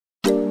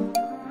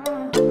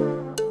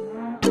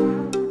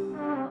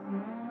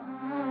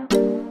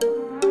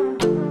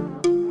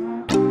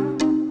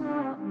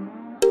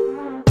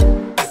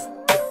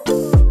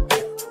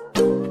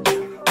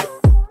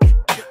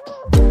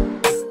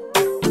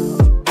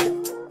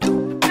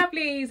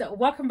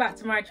welcome back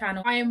to my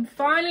channel. I am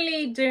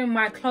finally doing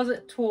my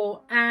closet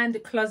tour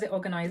and closet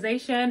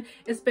organization.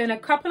 It's been a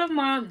couple of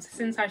months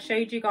since I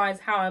showed you guys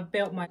how I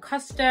built my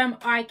custom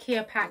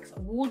IKEA PAX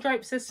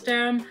wardrobe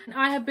system, and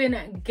I have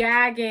been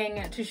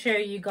gagging to show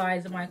you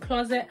guys my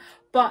closet.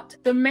 But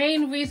the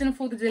main reason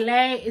for the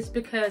delay is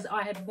because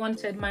I had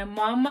wanted my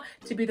mum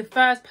to be the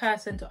first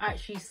person to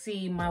actually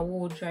see my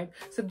wardrobe.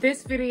 So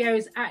this video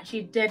is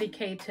actually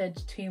dedicated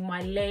to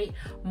my late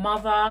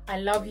mother.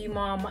 I love you,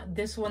 Mum.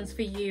 This one's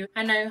for you.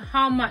 I know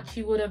how much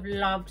you would have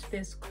loved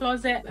this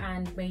closet,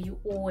 and may you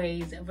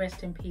always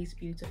rest in peace,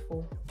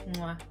 beautiful.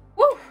 Mwah.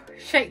 Woo!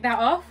 Shake that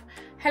off.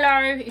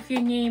 Hello, if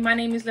you're new, my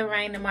name is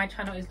Lorraine and my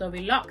channel is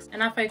Lorri Luxxe,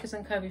 and I focus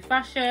on curvy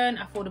fashion,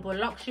 affordable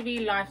luxury,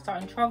 lifestyle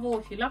and travel.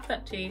 If you love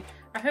that too,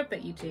 I hope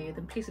that you do,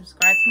 then please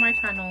subscribe to my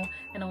channel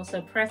and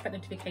also press that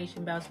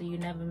notification bell so you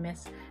never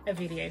miss a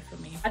video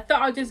from me. I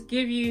thought I'd just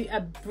give you a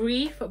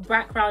brief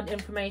background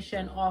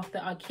information of the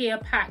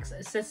IKEA PAX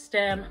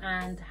system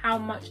and how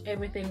much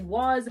everything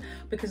was,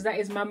 because that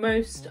is my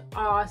most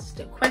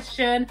asked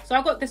question. So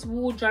I got this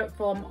wardrobe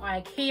from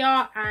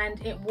IKEA, and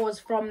it was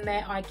from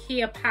their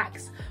IKEA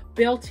PAX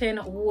built-in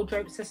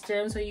wardrobe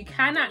system. So you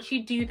can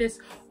actually do this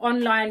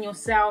online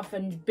yourself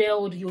and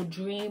build your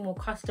dream or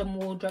custom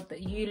wardrobe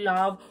that you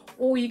love,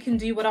 or you can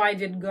do what I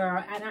did,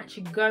 girl, and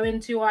actually go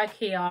into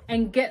IKEA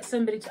and get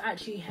somebody to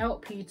actually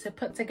help you to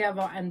put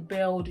together and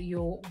build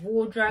your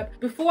wardrobe.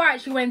 Before I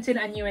actually went in,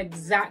 I knew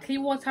exactly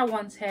what I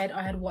wanted.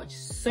 I had watched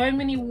so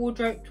many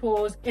wardrobe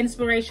tours,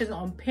 inspirations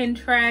on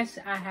Pinterest.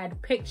 I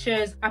had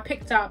pictures. I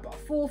picked up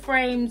 4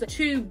 frames,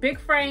 2 big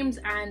frames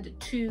and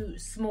 2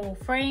 small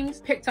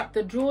frames. Picked up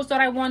the drawers that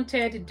I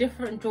wanted.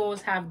 Different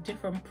drawers have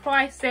different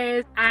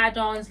prices.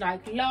 Add-ons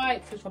like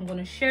lights, which I'm going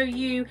to show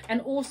you,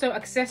 and also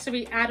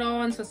accessory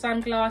add-ons for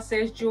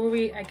sunglasses,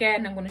 jewelry.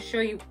 Again, I'm going to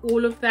show you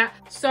all of that.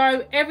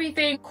 So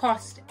everything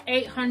cost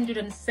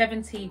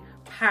 £870.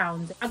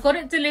 I got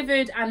it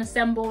delivered and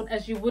assembled,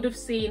 as you would have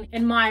seen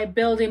in my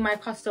building my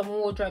custom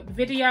wardrobe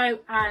video,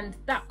 and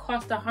that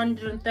cost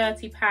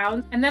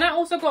 £130. And then I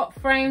also got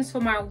frames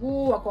for my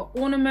wall. I got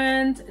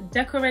ornaments,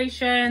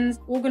 decorations,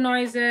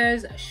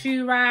 organizers,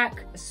 shoe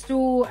rack, a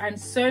stool, and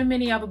so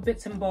many other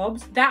bits and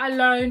bobs. That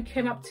alone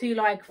came up to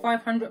like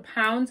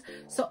 £500.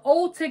 So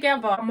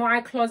altogether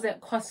my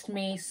closet cost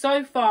me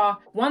so far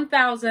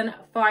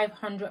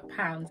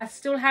 £1,500. I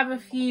still have a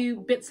few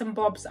bits and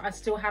bobs I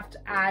still have to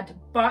add,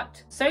 but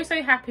so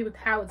happy with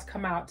how it's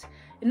come out.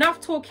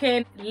 Enough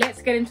talking,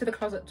 let's get into the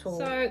closet tour.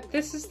 So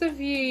this is the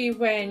view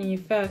when you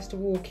first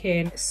walk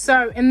in.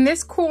 So in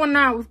this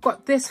corner, we've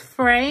got this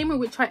frame,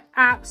 which I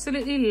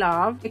absolutely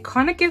love. It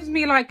kind of gives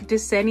me like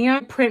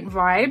decennial print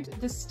vibes.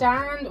 The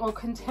stand or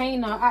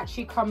container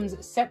actually comes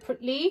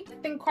separately. I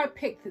think I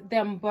picked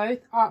them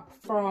both up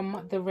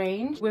from the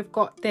range. We've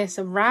got this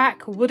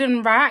rack,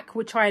 wooden rack,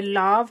 which I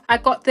love. I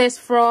got this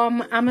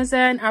from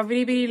Amazon. I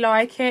really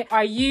like it.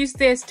 I use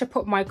this to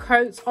put my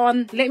coats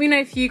on. Let me know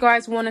if you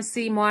guys want to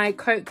see my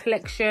coat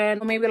collection,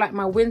 or maybe like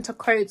my winter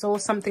coats or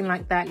something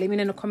like that. Let me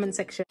know in the comment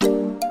section.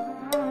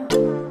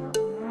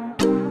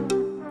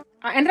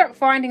 I ended up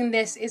finding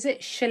this, is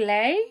it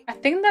chalet? I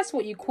think that's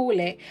what you call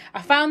it.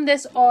 I found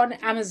this on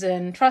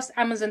Amazon. Trust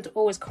Amazon to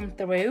always come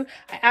through.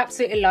 I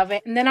absolutely love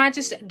it. And then I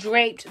just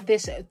draped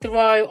this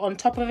throw on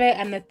top of it,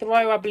 and the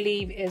throw I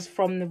believe is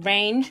from the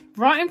range.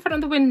 Right in front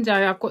of the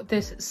window, I've got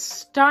this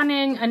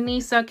stunning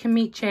Anissa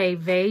Kimiche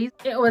vase.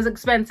 It was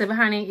expensive,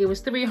 honey. It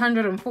was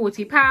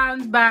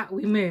 £340, but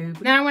we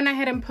moved. Then I went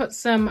ahead and put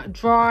some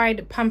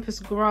dried pampas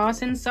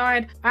grass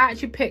inside. I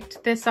actually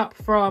picked this up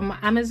from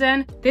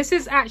Amazon. This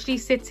is actually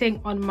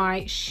sitting on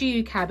my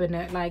shoe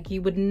cabinet, like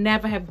you would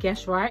never have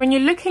guessed, right? When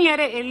you're looking at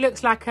it, it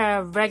looks like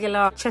a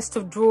regular chest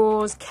of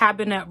drawers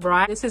cabinet,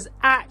 right? This is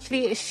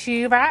actually a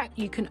shoe rack.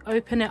 You can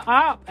open it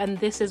up and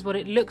this is what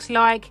it looks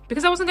like.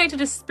 Because I wasn't going to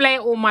display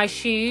all my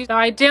shoes, the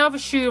idea of a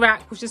shoe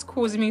rack was just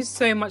causing me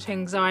so much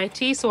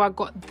anxiety, so I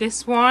got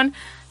this one,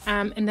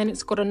 and then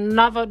it's got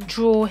another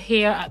drawer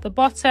here at the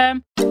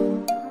bottom.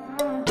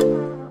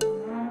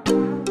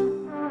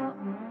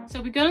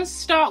 We're going to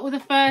start with the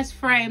first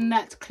frame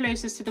that's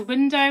closest to the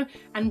window,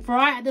 and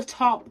right at the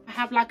top I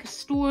have like a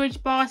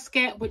storage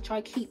basket which I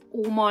keep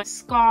all my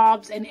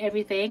scarves and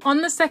everything.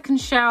 On the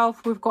second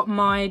shelf we've got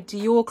my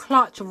Dior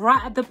clutch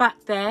right at the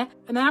back there,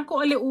 and then I've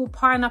got a little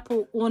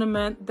pineapple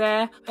ornament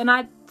there, and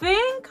I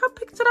think I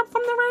picked it up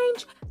from the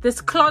range. This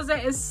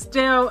closet is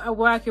still a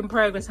work in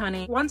progress,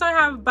 honey. Once I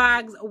have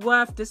bags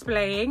worth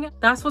displaying,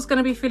 that's what's going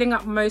to be filling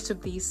up most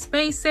of these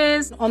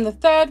spaces. On the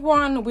third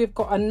one, we've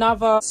got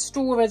another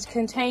storage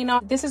container.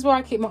 This is where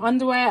I keep my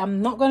underwear.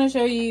 I'm not going to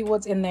show you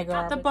what's in there, girl.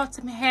 At the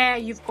bottom here,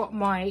 you've got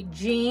my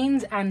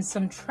jeans and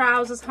some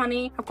trousers,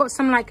 honey. I've got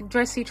some like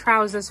dressy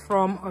trousers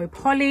from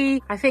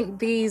Opoly. I think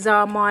these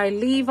are my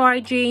Levi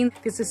jeans.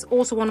 This is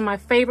also one of my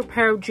favorite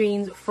pair of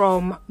jeans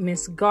from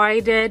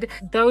Misguided.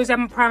 Those are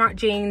my Primark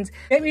jeans.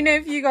 Let me know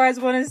if you you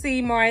guys want to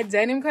see my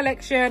denim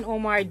collection or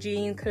my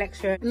jean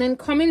collection. And then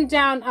coming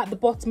down at the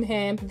bottom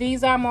here,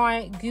 these are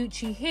my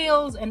Gucci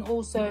heels and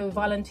also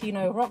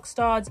Valentino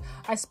Rockstars.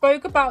 I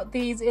spoke about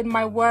these in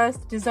my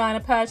worst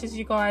designer purchase,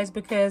 you guys,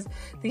 because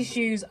these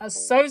shoes are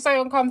so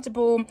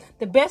uncomfortable.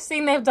 The best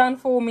thing they've done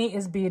for me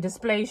is be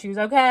display shoes,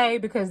 okay,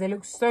 because they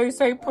look so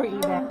pretty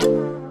there.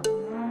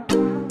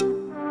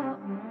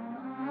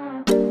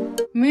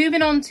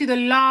 Moving on to the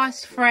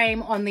last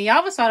frame on the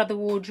other side of the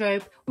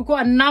wardrobe, we've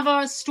got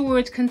another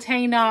storage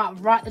container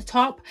right at the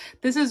top.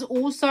 This is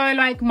also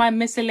like my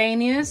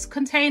miscellaneous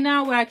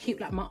container where I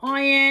keep like my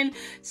iron,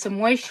 some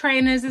waist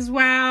trainers as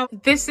well.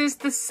 This is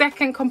the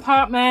second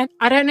compartment.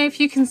 I don't know if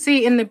you can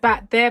see in the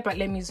back there, but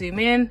let me zoom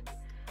in.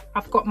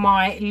 I've got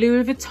my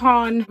Louis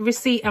Vuitton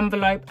receipt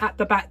envelope at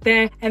the back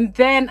there. And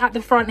then at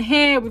the front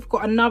here, we've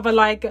got another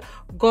like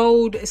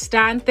gold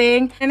stand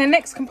thing. In the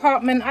next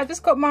compartment, I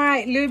just got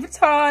my Louis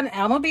Vuitton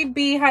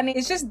LMBB, honey.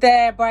 It's just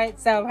there by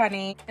itself,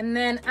 honey. And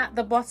then at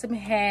the bottom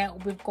here,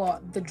 we've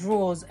got the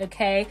drawers,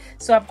 okay?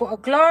 So I've got a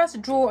glass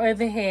drawer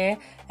over here.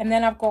 And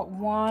then I've got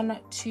 1,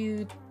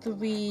 2,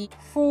 3,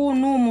 4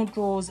 normal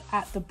drawers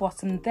at the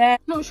bottom there.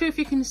 Not sure if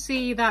you can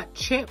see that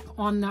chip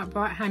on that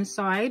right hand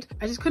side.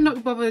 I just could not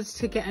be bothered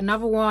to get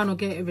another one or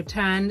get it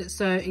returned,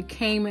 so it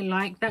came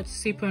like that.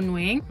 Super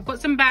annoying. I've got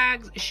some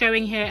bags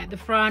showing here at the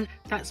front.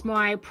 That's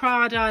my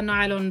Prada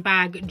nylon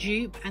bag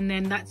dupe, and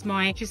then that's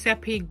my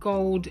Giuseppe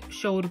gold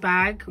shoulder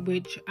bag,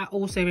 which I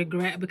also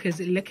regret because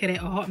look at it,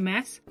 a hot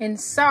mess.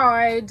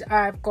 Inside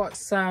I've got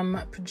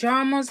some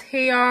pajamas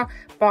here,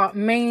 but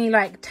mainly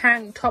like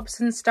tank tops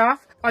and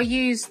stuff. I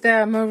use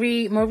the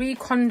Marie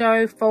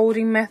Kondo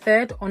folding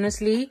method,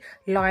 honestly,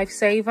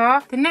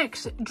 lifesaver. The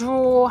next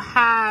drawer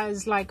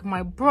has like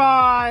my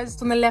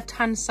bras. On the left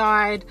hand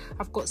side,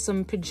 I've got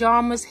some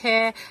pajamas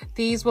here.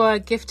 These were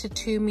gifted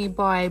to me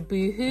by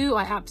Boohoo.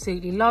 I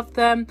absolutely love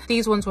them.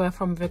 These ones were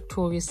from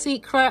Victoria's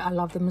Secret. I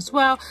love them as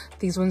well.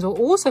 These ones were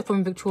also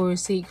from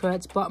Victoria's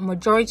Secret, but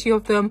majority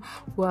of them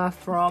were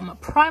from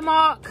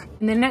Primark.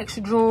 In the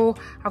next drawer,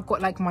 I've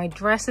got like my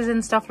dresses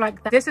and stuff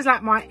like that. This is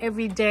like my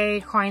everyday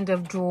kind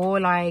of drawer,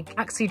 like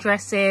maxi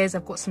dresses.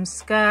 I've got some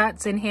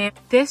skirts in here.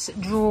 This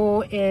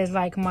drawer is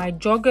like my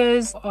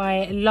joggers.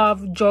 I love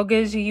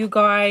joggers, you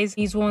guys.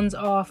 These ones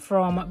are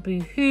from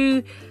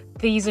Boohoo.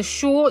 These are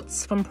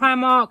shorts from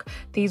Primark.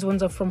 These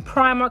ones are from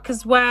Primark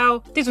as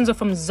well. These ones are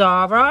from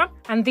Zara.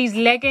 And these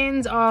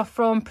leggings are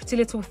from Pretty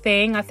Little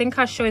Thing. I think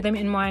I showed them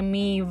in my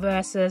Me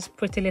versus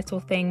Pretty Little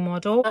Thing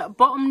model.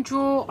 Bottom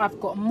drawer, I've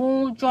got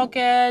more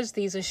joggers.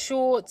 These are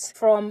shorts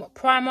from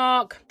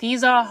Primark.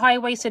 These are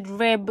high-waisted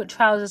rib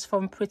trousers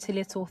from Pretty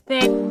Little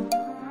Thing.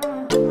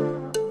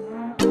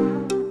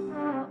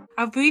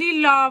 I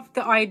really love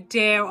the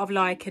idea of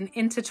like an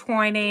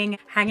intertwining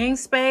hanging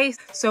space.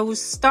 So we'll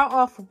start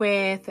off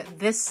with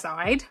this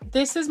side.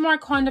 This is my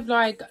kind of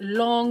like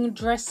long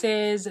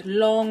dresses,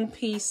 long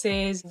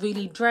pieces,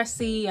 really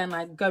dressy and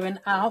like going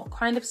out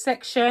kind of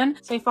section.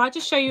 So if I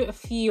just show you a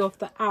few of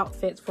the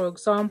outfits, for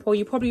example,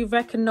 you probably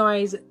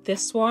recognize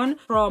this one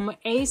from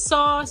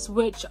ASOS,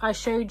 which I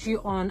showed you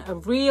on a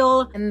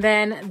reel. And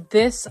then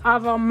this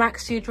other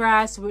maxi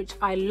dress, which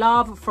I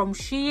love, from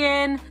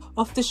SHEIN.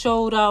 Off the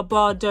shoulder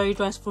Bordeaux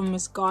dress from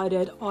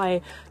Misguided.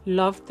 I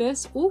love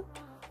this. Ooh,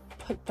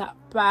 put that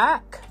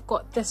back.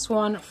 Got this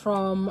one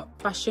from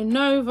Fashion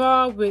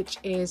Nova, which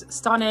is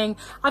stunning.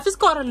 I've just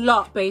got a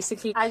lot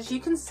basically. As you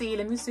can see,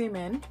 let me zoom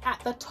in. At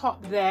the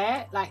top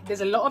there, like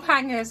there's a lot of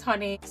hangers,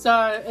 honey.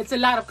 So it's a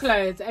lot of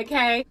clothes,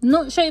 okay?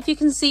 Not sure if you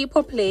can see it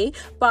properly,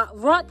 but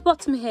right at the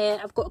bottom here,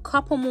 I've got a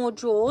couple more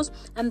drawers,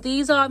 and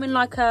these are in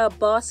like a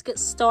basket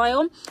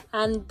style,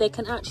 and they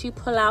can actually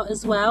pull out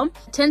as well.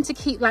 I tend to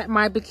keep like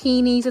my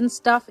bikinis and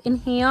stuff in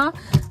here.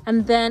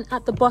 And then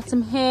at the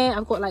bottom here,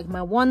 I've got like my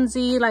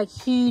onesie, like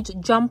huge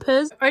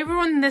jumpers. Over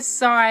on this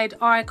side,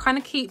 I kind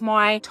of keep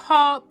my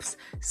tops,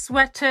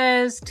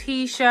 sweaters,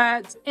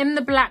 t-shirts. In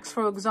the blacks,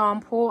 for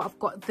example, I've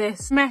got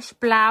this mesh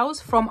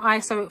blouse from I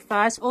Sew It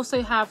First.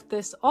 Also have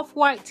this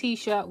off-white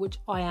t-shirt, which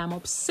I am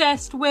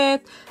obsessed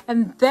with.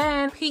 And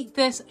then peep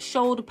this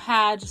shoulder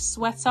pad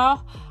sweater.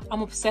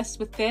 I'm obsessed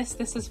with this.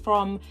 This is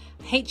from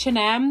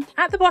H&M.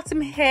 At the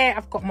bottom here,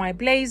 I've got my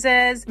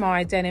blazers,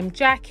 my denim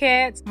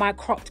jacket, my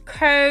cropped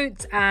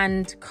coat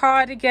and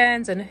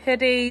cardigans and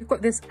hoodie. I've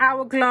got this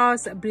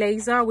hourglass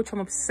blazer, which I'm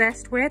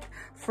obsessed with,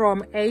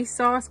 from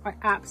ASOS. I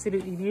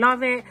absolutely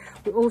love it.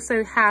 We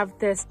also have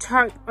this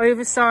taupe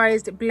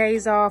oversized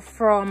blazer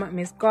from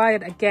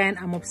Misguided. Again,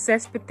 I'm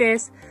obsessed with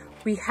this.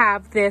 We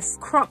have this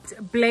cropped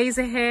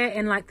blazer here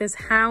in like this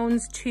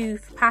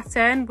houndstooth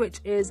pattern, which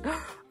is,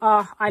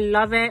 I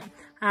love it.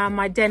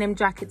 My denim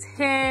jacket's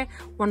here,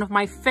 one of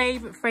my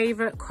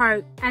favorite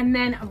coats. And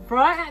then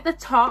right at the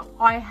top,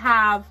 I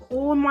have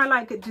all my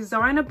like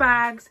designer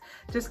bags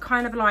just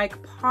kind of like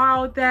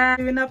piled there,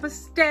 doing up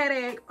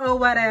aesthetic or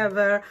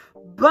whatever.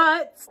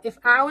 But if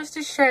I was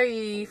to show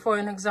you, for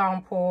an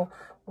example,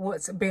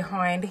 what's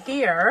behind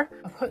here,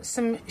 I put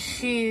some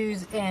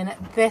shoes in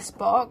this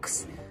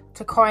box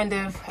to kind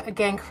of,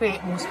 again,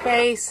 create more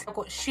space. I've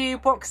got shoe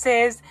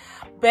boxes,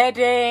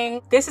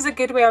 bedding. This is a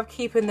good way of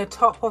keeping the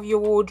top of your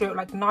wardrobe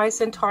like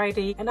nice and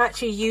tidy, and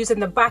actually using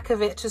the back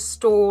of it to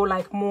store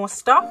like more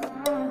stuff.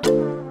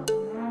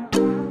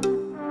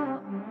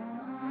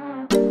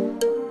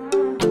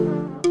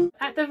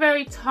 At the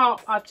very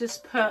top, I've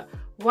just put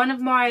one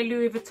of my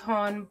Louis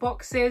Vuitton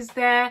boxes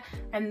there,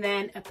 and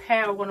then a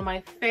pair of one of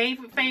my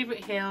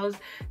favorite heels.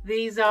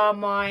 These are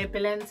my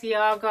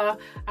Balenciaga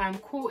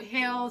court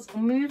heels.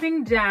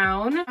 Moving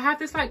down, I have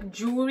this like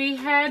jewelry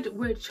head,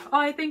 which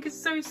I think is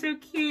so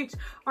cute.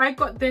 I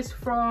got this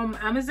from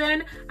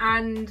Amazon,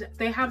 and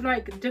they have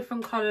like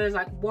different colors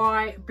like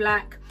white,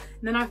 black.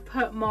 And then I've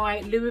put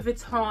my Louis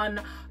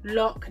Vuitton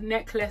lock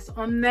necklace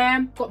on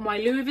there. Got my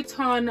Louis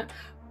Vuitton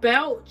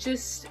belt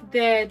just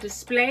there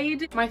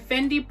displayed, my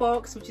Fendi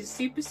box, which is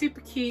super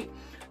cute,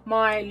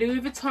 my Louis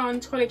Vuitton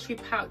toiletry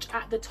pouch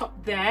at the top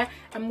there,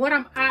 and what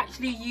I'm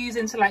actually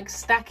using to like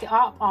stack it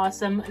up are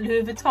some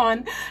Louis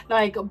Vuitton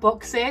like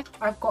boxes.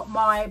 I've got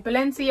my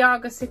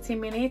Balenciaga City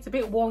Mini. It's a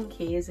bit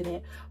wonky, isn't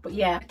it? But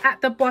yeah,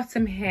 at the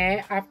bottom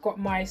here I've got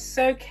my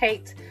So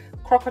Kate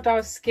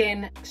crocodile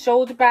skin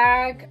shoulder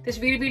bag, this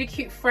really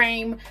cute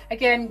frame,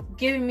 again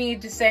giving me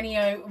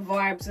Desenio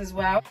vibes as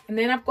well. And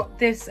then I've got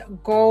this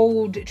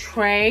gold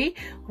tray,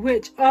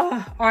 which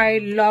I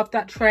love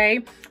that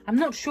tray. I'm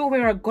not sure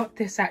where I got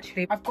this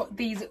actually. I've got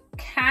these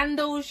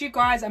candles, you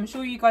guys. I'm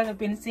sure you guys have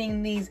been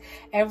seeing these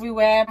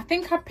everywhere. I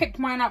think I picked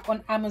mine up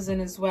on Amazon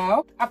as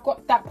well. I've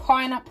got that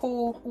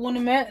pineapple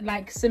ornament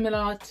like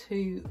similar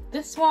to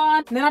this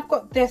one. And then I've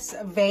got this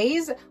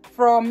vase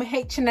from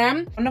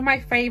H&M. One of my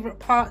favorite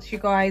parts, you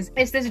guys,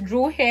 is this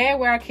drawer here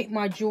where I keep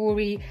my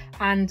jewelry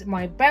and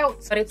my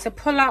belts. But it's a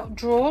pull-out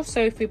drawer, so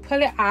if we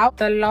pull it out,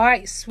 the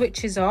light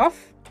switches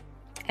off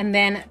and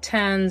then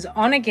turns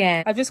on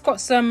again. I've just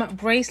got some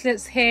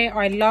bracelets here.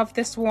 I love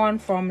this one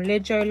from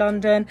Lijo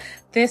London.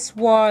 This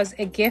was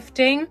a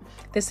gifting.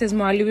 This is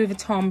my Louis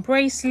Vuitton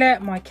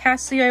bracelet, my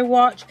Casio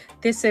watch.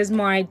 This is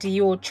my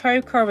Dior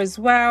choker as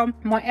well.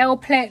 My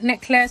L-plate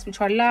necklace, which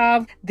I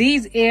love.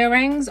 These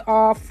earrings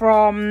are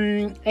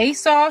from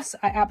ASOS.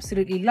 I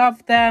absolutely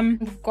love them.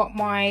 I've got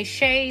my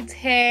shades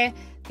here.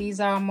 These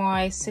are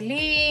my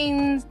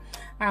Celine's.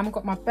 I've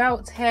got my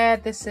belt here.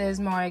 This is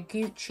my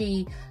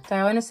Gucci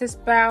Dionysus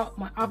belt,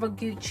 my other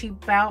Gucci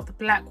belt, the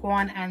black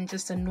one, and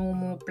just a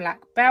normal black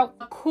belt.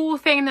 The cool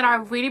thing that I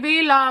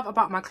really love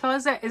about my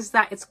closet is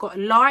that it's got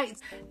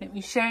lights. Let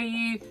me show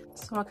you.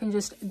 So I can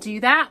just do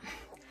that,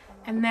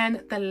 and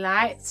then the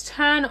lights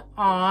turn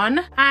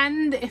on.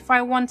 And if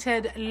I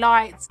wanted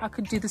lights, I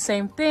could do the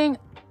same thing.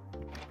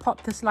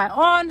 Pop this light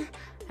on,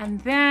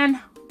 and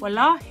then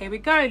voila, here we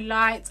go,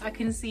 lights. I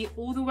can see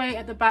all the way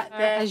at the back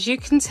there. As you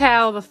can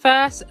tell, the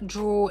first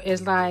drawer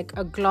is like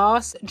a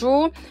glass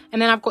drawer,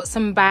 and then I've got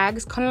some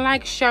bags kind of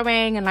like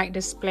showing and like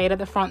displayed at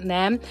the front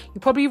there. You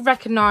probably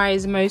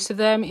recognize most of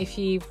them if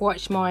you've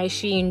watched my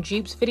SHEIN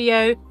dupes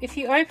video. If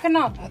you open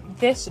up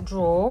this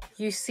drawer,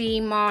 you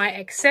see my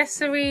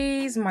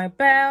accessories, my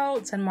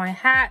belts, and my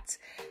hat.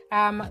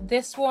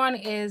 This one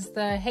is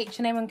the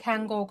H&M and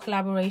Kangol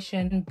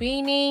collaboration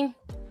beanie.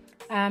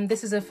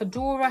 This is a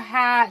fedora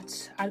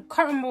hat. I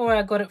can't remember where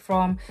I got it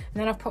from. And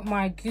then I've put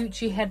my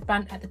Gucci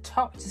headband at the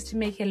top just to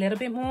make it a little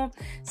bit more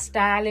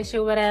stylish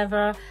or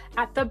whatever.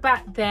 At the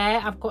back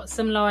there, I've got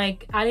some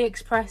like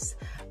AliExpress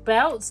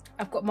belts.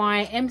 I've got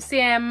my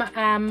MCM, I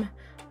can't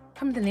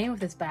remember the name of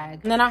this bag.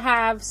 And then I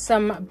have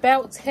some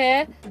belts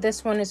here.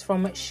 This one is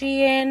from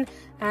SHEIN,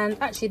 and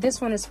actually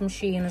this one is from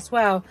SHEIN as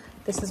well.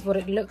 This is what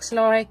it looks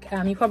like.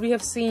 You probably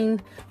have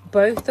seen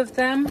both of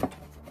them,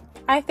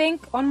 I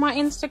think, on my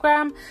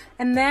Instagram.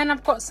 And then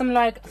I've got some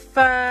like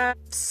fur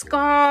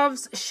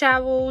scarves,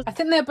 shawls. I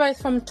think they're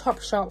both from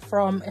Topshop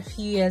from a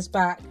few years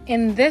back.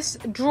 In this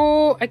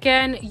drawer,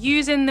 again,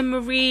 using the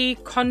Marie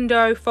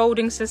Kondo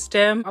folding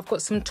system, I've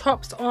got some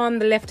tops on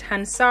the left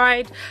hand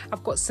side.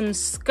 I've got some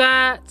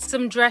skirts,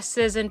 some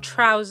dresses and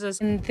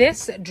trousers. In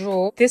this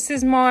drawer, this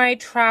is my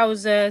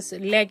trousers,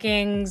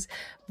 leggings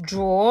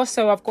drawer.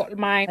 So I've got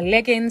my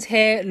leggings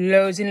here,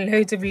 loads and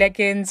loads of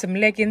leggings, some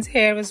leggings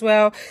here as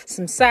well,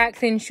 some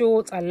cycling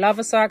shorts. I love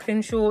a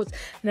cycling shorts.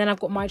 And then I've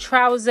got my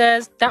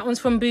trousers. That one's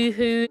from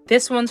Boohoo.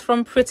 This one's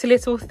from Pretty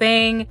Little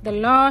Thing. The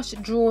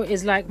last drawer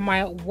is like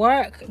my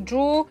work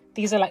drawer.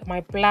 These are like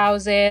my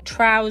blouses,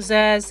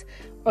 trousers,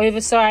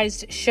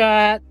 oversized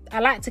shirt.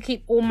 I like to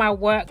keep all my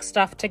work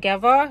stuff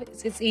together.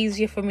 It's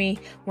easier for me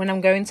when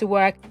I'm going to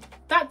work.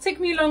 That took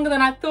me longer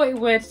than I thought it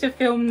would to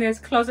film this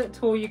closet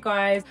tour, you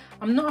guys.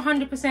 I'm not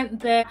 100%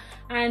 there,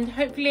 and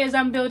hopefully as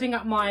I'm building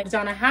up my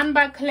designer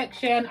handbag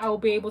collection, I will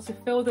be able to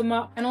fill them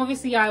up, and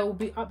obviously I will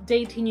be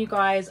updating you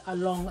guys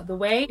along the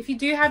way. If you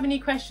do have any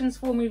questions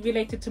for me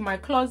related to my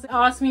closet,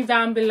 ask me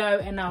down below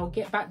and I'll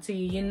get back to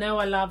you. You know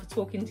I love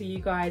talking to you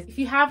guys. If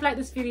you have liked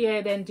this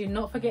video, then do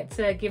not forget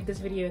to give this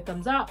video a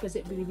thumbs up, as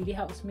it really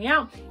helps me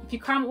out. If you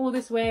come all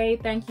this way,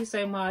 thank you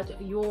so much.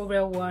 You're a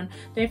real one.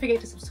 Don't forget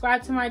to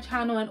subscribe to my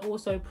channel, and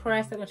also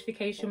press that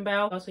notification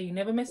bell so you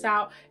never miss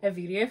out a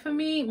video from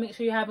me. Make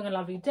sure you're having a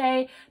lovely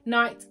day,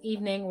 night,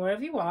 evening,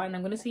 wherever you are, and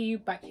I'm going to see you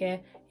back here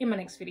in my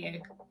next video.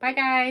 Bye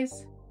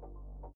guys.